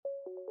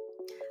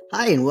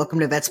Hi, and welcome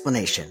to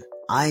Vetsplanation.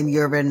 I'm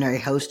your veterinary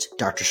host,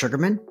 Dr.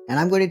 Sugerman, and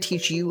I'm going to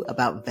teach you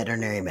about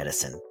veterinary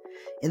medicine.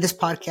 In this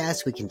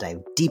podcast, we can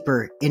dive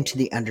deeper into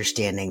the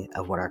understanding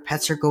of what our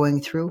pets are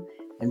going through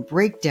and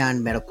break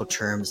down medical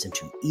terms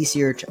into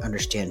easier to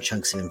understand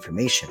chunks of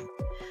information.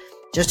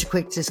 Just a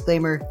quick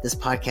disclaimer, this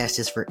podcast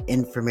is for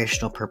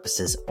informational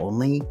purposes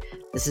only.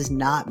 This is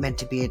not meant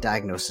to be a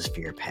diagnosis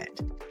for your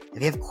pet. If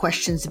you have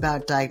questions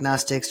about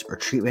diagnostics or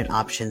treatment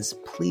options,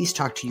 please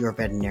talk to your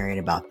veterinarian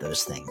about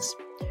those things.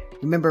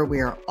 Remember, we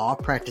are all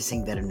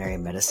practicing veterinary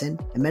medicine,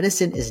 and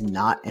medicine is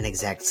not an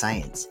exact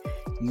science.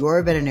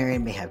 Your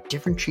veterinarian may have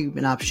different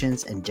treatment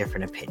options and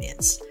different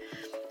opinions.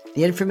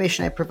 The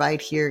information I provide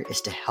here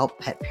is to help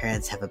pet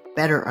parents have a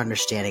better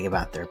understanding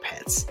about their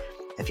pets.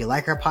 If you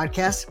like our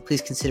podcast,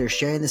 please consider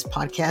sharing this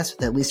podcast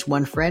with at least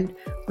one friend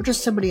or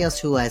just somebody else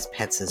who has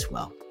pets as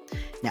well.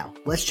 Now,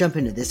 let's jump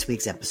into this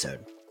week's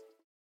episode.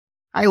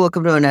 Hi,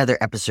 welcome to another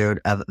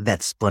episode of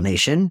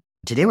Vetsplanation.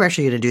 Today we're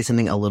actually going to do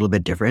something a little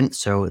bit different.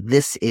 So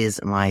this is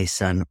my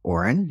son,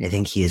 Oren. I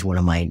think he is one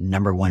of my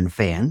number one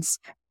fans.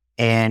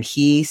 And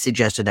he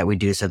suggested that we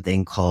do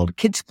something called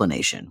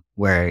Kidsplanation,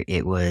 where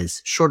it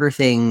was shorter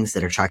things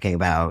that are talking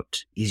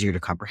about easier to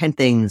comprehend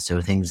things.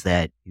 So things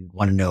that you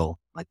want to know,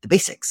 like the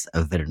basics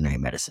of veterinary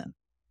medicine.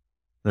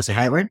 Want to say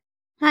hi, Oren?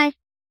 Hi. All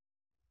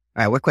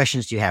right. What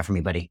questions do you have for me,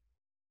 buddy?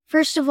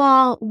 First of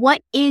all,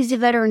 what is a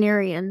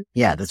veterinarian?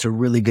 Yeah, that's a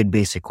really good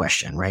basic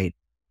question, right?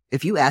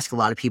 If you ask a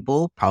lot of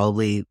people,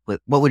 probably what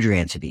would your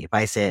answer be? If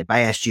I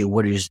asked you,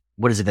 what is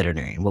a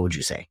veterinarian? What would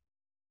you say?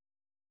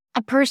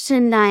 A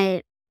person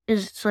that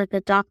is like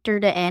a doctor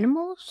to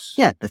animals?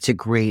 Yeah, that's a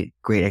great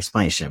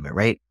explanation of it,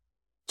 right?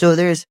 So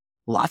there's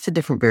lots of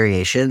different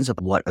variations of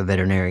what a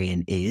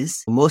veterinarian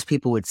is. Most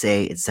people would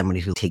say it's somebody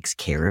who takes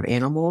care of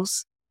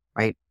animals,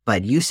 right?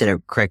 But you said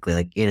it correctly,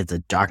 like it is a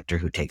doctor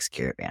who takes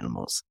care of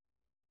animals.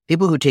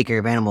 People who take care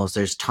of animals,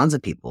 there's tons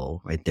of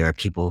people, right? There are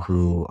people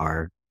who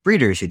are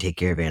breeders who take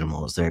care of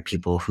animals. There are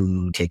people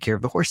who take care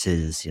of the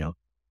horses.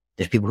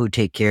 There's people who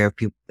take care of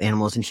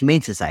animals in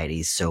humane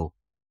societies. So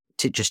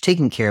just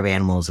taking care of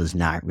animals is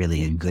not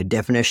really a good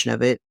definition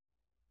of it.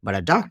 But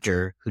a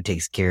doctor who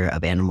takes care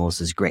of animals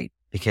is great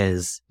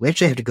because we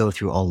actually have to go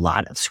through a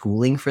lot of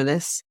schooling for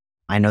this.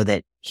 I know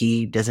that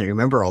he doesn't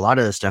remember a lot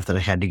of the stuff that I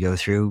had to go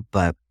through,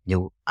 but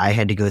I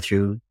had to go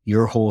through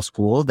your whole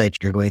school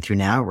that you're going through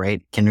now,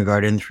 right?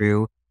 Kindergarten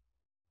through,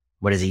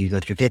 what is it? You go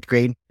through 5th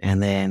grade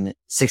and then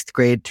 6th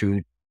grade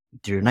through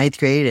 9th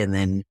grade and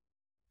then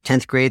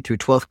 10th grade through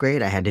 12th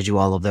grade. I had to do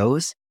all of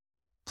those.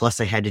 Plus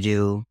I had to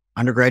do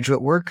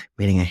undergraduate work,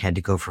 meaning I had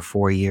to go for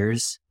 4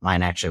 years.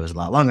 Mine actually was a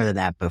lot longer than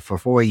that, but for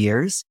 4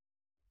 years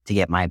to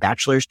get my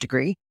bachelor's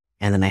degree.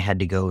 And then I had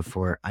to go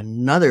for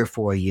another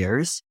 4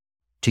 years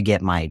to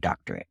get my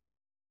doctorate.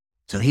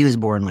 So he was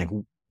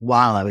born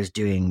while I was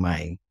doing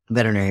my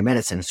veterinary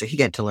medicine. So he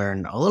got to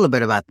learn a little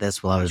bit about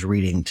this while I was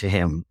reading to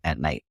him at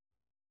night.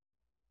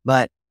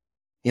 But,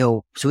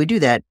 so we do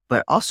that,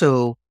 but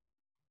also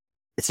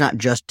it's not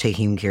just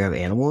taking care of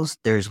animals.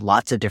 There's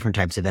lots of different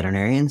types of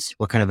veterinarians.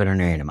 What kind of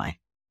veterinarian am I?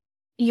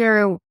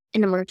 You're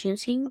an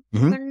emergency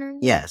veterinarian?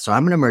 Yeah, so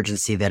I'm an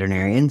emergency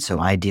veterinarian. So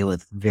I deal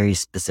with very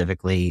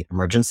specifically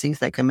emergencies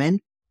that come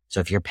in. So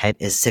if your pet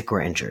is sick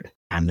or injured,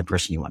 I'm the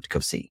person you want to go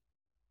see.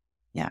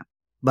 Yeah.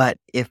 But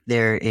if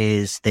there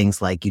is things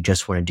like you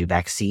just want to do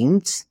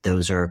vaccines,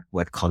 those are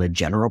what's called a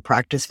general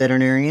practice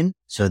veterinarian.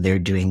 So they're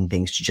doing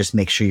things to just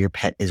make sure your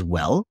pet is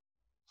well.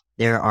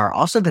 There are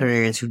also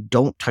veterinarians who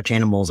don't touch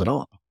animals at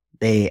all.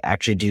 They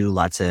actually do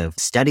lots of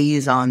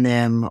studies on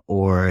them,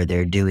 or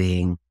they're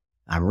doing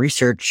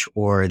research,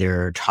 or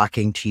they're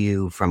talking to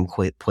you from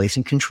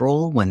poison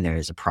control when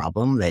there's a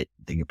problem that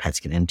your pet's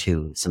get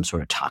into some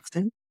sort of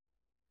toxin.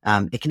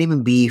 It can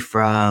even be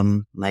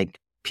from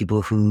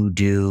people who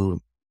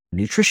do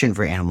nutrition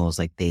for animals,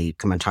 like they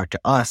come and talk to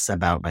us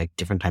about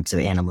different types of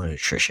animal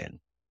nutrition.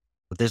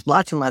 But there's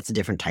lots and lots of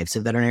different types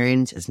of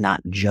veterinarians. It's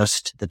not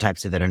just the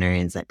types of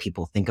veterinarians that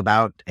people think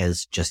about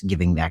as just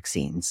giving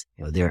vaccines.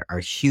 There are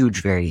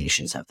huge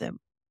variations of them.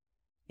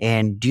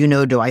 And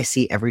do I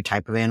see every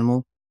type of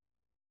animal?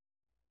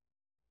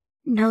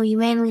 No, you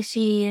mainly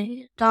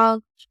see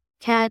dogs,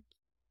 cats.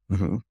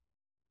 Mm-hmm.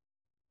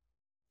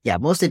 Yeah,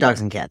 mostly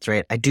dogs and cats,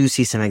 right? I do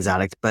see some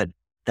exotics, but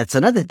that's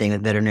another thing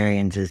with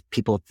veterinarians is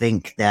people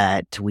think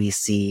that we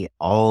see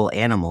all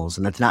animals,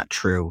 and that's not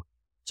true.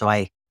 So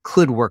I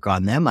could work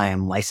on them. I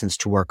am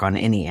licensed to work on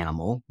any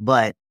animal,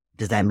 but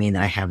does that mean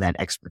that I have that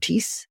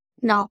expertise?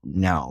 No.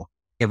 No.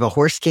 If a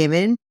horse came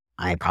in,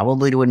 I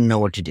probably wouldn't know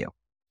what to do.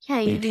 Yeah,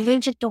 you're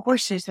allergic to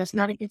horses. That's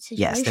not a good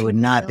situation. Yes, that would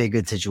not be a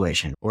good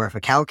situation. Or if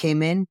a cow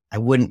came in, I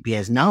wouldn't be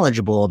as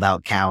knowledgeable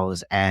about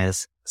cows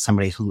as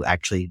somebody who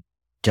actually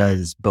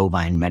does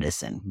bovine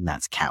medicine, and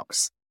that's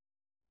cows.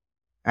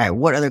 All right,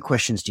 what other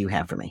questions do you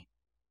have for me?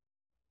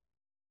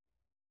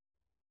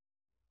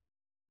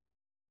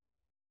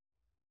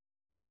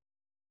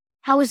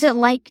 How is it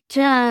like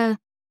to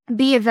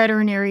be a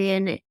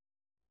veterinarian?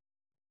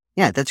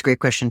 Yeah, that's a great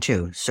question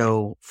too.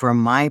 So from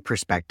my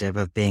perspective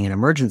of being an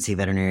emergency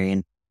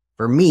veterinarian,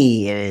 for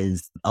me, it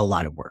is a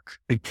lot of work.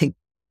 I think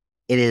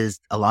it is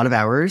a lot of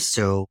hours.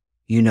 So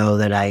you know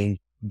that I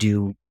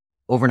do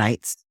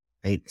overnights,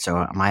 right?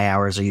 So my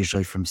hours are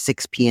usually from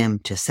 6 p.m.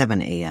 to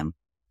 7 a.m.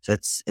 So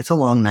it's a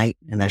long night,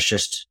 and that's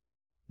just,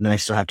 then I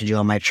still have to do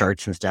all my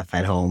charts and stuff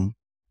at home.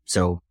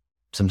 So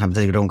sometimes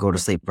I don't go to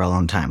sleep for a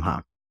long time,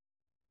 huh?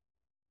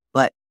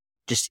 But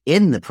just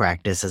in the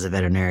practice as a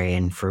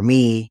veterinarian, for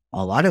me,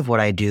 a lot of what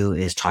I do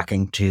is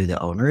talking to the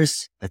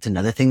owners. That's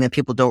another thing that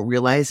people don't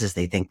realize, is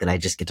they think that I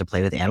just get to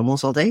play with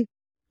animals all day,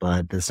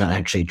 but that's not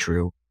actually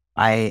true.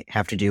 I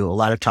have to do a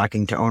lot of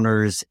talking to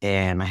owners,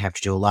 and I have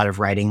to do a lot of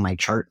writing my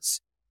charts.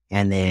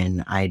 And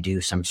then I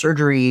do some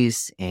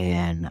surgeries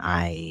and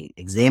I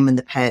examine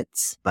the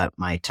pets, but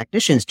my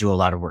technicians do a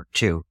lot of work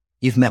too.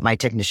 You've met my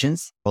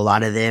technicians. A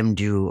lot of them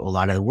do a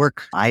lot of the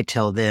work. I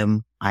tell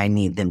them I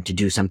need them to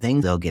do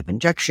something. They'll give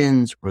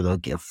injections or they'll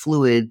give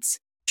fluids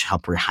to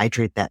help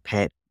rehydrate that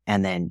pet.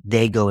 And then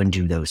they go and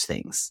do those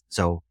things.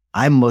 So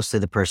I'm mostly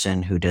the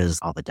person who does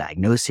all the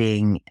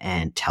diagnosing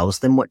and tells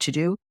them what to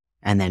do.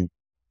 And then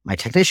my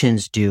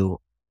technicians do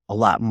a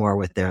lot more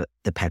with the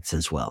pets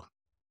as well.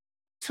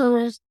 So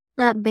is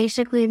that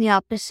basically the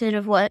opposite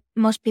of what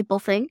most people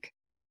think?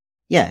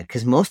 Yeah,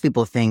 because most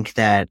people think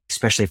that,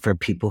 especially for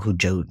people who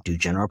do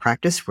general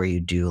practice, where you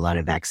do a lot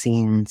of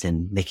vaccines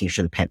and making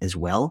sure the pet is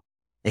well,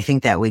 they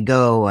think that we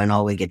go and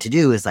all we get to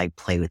do is like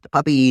play with the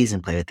puppies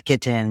and play with the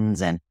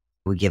kittens, and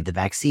we give the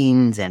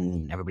vaccines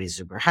and everybody's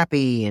super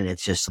happy and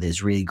it's just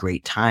these really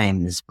great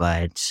times.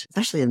 But it's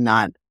actually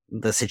not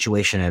the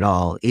situation at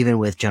all. Even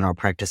with general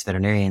practice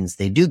veterinarians,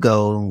 they do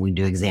go and we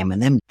do examine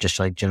them just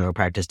like general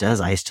practice does.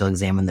 I still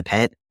examine the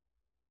pet.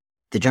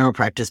 The general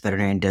practice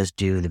veterinarian does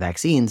do the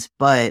vaccines,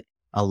 but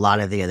a lot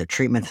of the other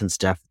treatments and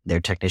stuff their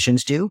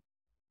technicians do.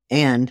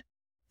 And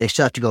they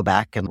still have to go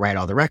back and write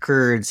all the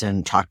records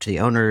and talk to the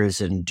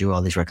owners and do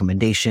all these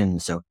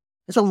recommendations. So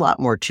there's a lot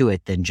more to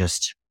it than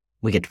just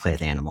we get to play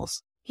with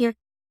animals. Here,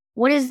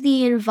 what is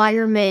the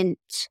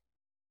environment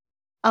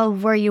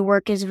of where you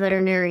work as a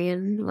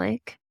veterinarian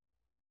like?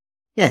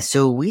 Yeah,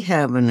 so we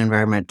have an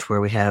environment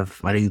where we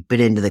have, I know you've been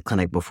into the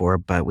clinic before,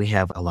 but we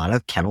have a lot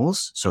of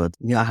kennels. So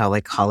you know how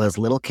like Kala's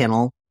little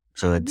kennel,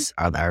 so it's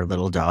our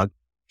little dog.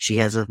 She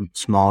has a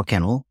small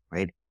kennel,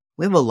 right?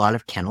 We have a lot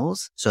of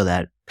kennels so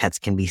that pets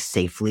can be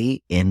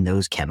safely in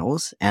those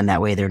kennels. And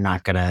that way they're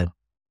not going to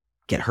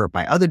get hurt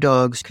by other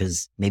dogs,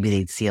 because maybe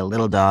they'd see a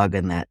little dog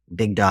and that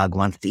big dog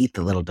wants to eat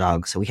the little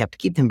dog. So we have to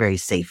keep them very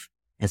safe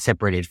and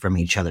separated from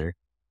each other.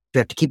 We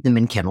have to keep them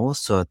in kennels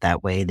so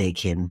that way they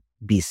can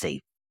be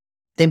safe.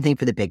 Same thing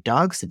for the big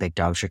dogs. The big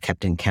dogs are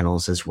kept in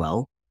kennels as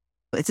well.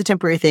 It's a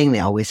temporary thing. They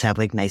always have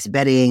like nice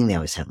bedding. They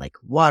always have like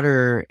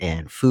water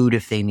and food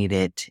if they need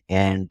it.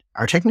 And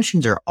our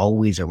technicians are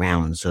always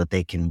around so that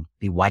they can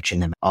be watching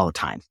them all the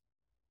time.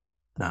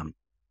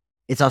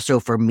 It's also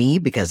for me,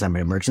 because I'm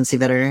an emergency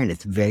veterinarian,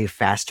 it's very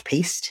fast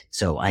paced.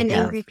 So I And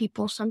have angry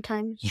people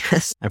sometimes.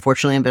 Yes.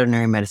 Unfortunately, in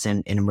veterinary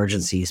medicine, in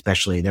emergency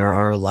especially, there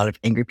are a lot of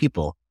angry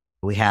people.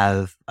 We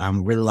have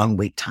really long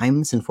wait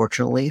times,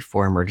 unfortunately,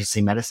 for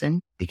emergency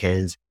medicine,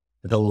 because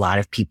there's a lot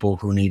of people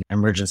who need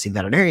emergency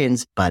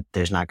veterinarians, but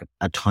there's not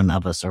a ton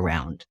of us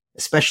around,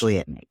 especially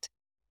at night.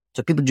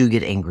 So people do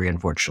get angry,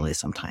 unfortunately,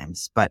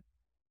 sometimes. But,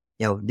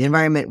 you know, the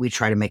environment, we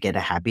try to make it a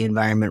happy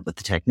environment with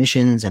the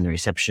technicians and the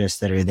receptionists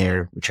that are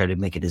there. We try to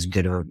make it as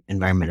good of an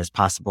environment as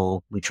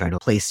possible. We try to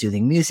play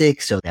soothing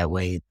music so that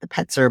way the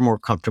pets are more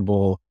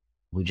comfortable.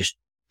 We just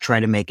try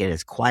to make it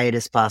as quiet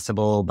as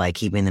possible by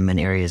keeping them in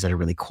areas that are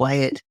really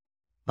quiet.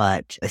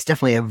 But it's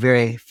definitely a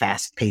very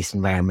fast-paced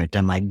environment.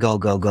 I'm like, go,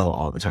 go, go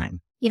all the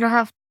time. You don't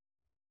have,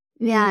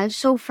 yeah, it's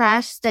so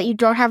fast that you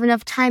don't have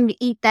enough time to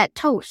eat that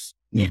toast.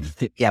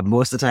 Yeah,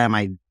 most of the time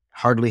I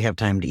hardly have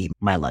time to eat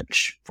my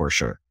lunch, for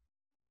sure.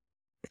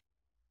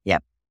 Yeah.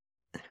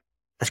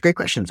 That's great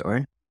questions,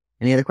 Oren.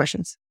 Any other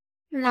questions?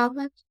 No,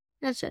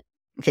 that's it.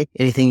 Okay.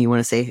 Anything you want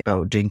to say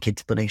about doing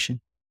Kidsplanation?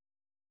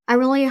 I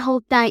really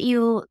hope that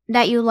you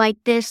like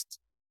this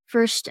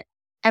first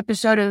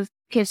episode of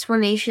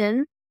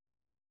Kidsplanation.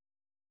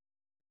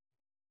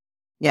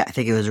 Yeah, I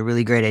think it was a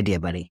really great idea,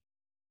 buddy.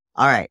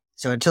 All right.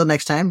 So until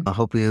next time, I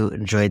hope you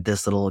enjoyed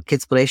this little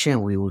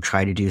Kidsplanation. We will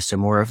try to do some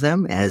more of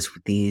them as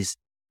these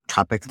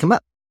topics come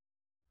up.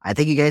 I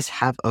think you guys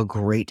have a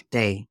great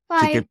day.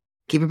 Bye.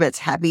 Keep your pets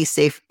happy,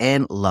 safe,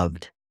 and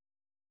loved.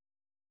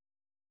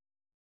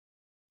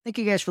 Thank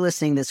you guys for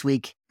listening this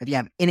week. If you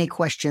have any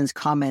questions,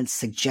 comments,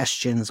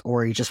 suggestions,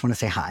 or you just want to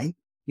say hi,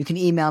 you can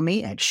email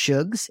me at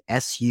shugs,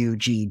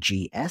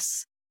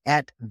 SUGGS,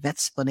 at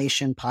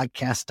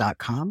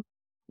vetsplanationpodcast.com,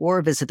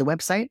 or visit the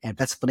website at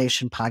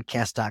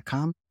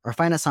vetsplanationpodcast.com, or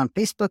find us on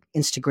Facebook,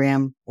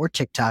 Instagram, or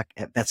TikTok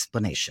at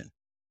Vetsplanation.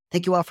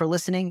 Thank you all for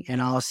listening, and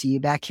I'll see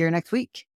you back here next week.